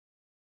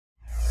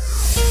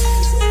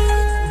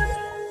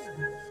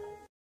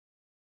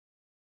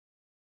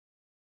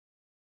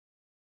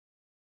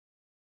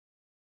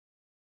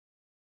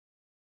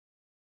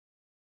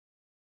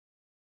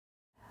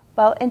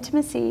Well,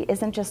 intimacy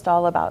isn't just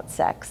all about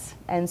sex.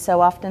 And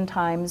so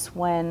oftentimes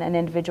when an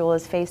individual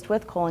is faced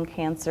with colon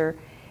cancer,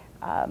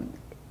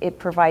 it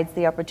provides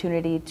the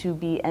opportunity to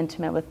be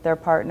intimate with their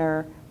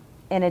partner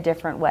in a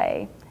different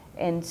way.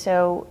 And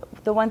so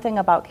the one thing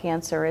about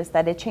cancer is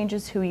that it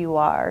changes who you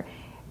are.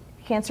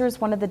 Cancer is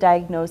one of the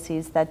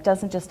diagnoses that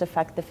doesn't just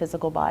affect the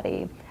physical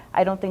body.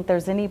 I don't think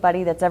there's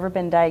anybody that's ever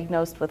been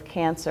diagnosed with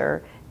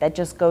cancer that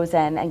just goes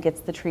in and gets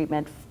the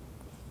treatment,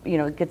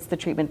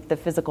 the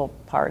physical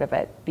part of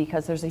it,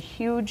 because there's a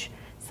huge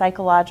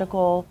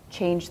psychological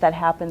change that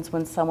happens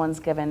when someone's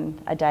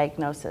given a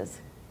diagnosis.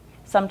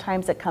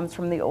 Sometimes it comes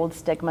from the old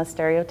stigma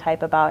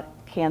stereotype about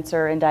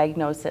cancer and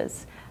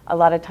diagnosis. A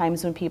lot of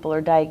times when people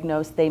are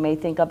diagnosed, they may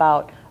think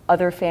about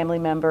other family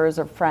members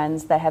or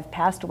friends that have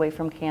passed away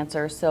from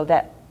cancer, so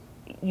that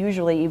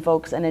usually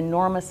evokes an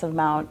enormous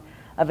amount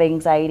of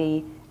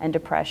anxiety and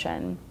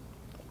depression.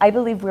 I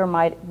believe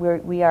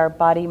we are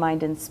body,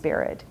 mind, and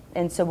spirit.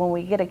 And so when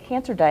we get a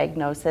cancer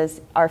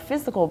diagnosis, our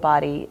physical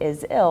body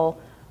is ill,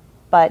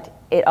 but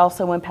it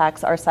also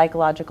impacts our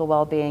psychological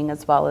well-being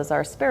as well as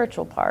our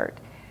spiritual part.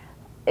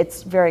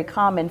 It's very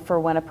common for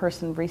when a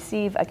person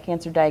receives a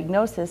cancer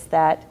diagnosis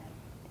that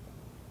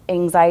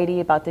anxiety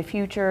about the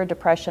future,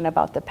 depression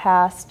about the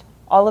past,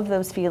 all of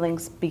those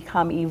feelings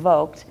become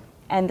evoked.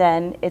 And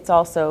then it's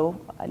also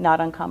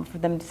not uncommon for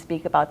them to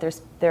speak about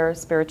their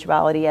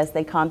spirituality as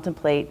they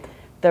contemplate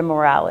their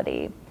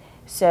morality.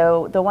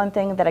 So the one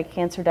thing that a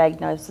cancer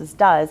diagnosis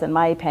does, in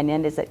my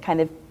opinion, is it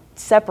kind of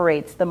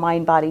separates the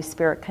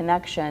mind-body-spirit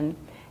connection.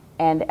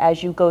 And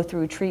as you go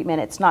through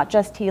treatment, it's not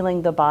just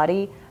healing the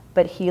body,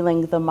 but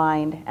healing the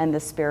mind and the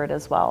spirit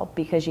as well,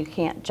 because you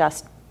can't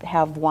just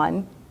have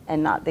one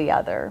and not the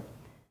other.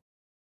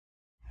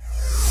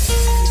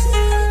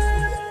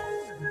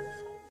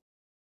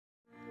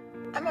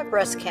 I'm a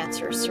breast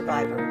cancer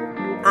survivor.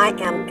 I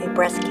am a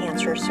breast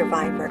cancer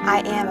survivor. I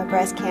am a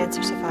breast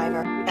cancer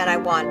survivor. And I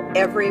want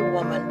every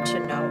woman to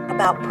know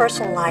about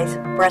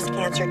personalized breast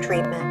cancer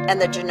treatment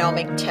and the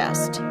genomic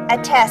test. A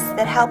test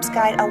that helps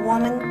guide a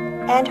woman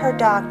and her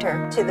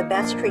doctor to the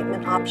best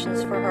treatment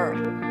options for her.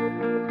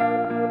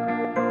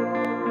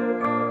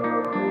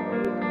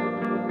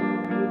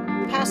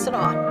 Pass it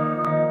on.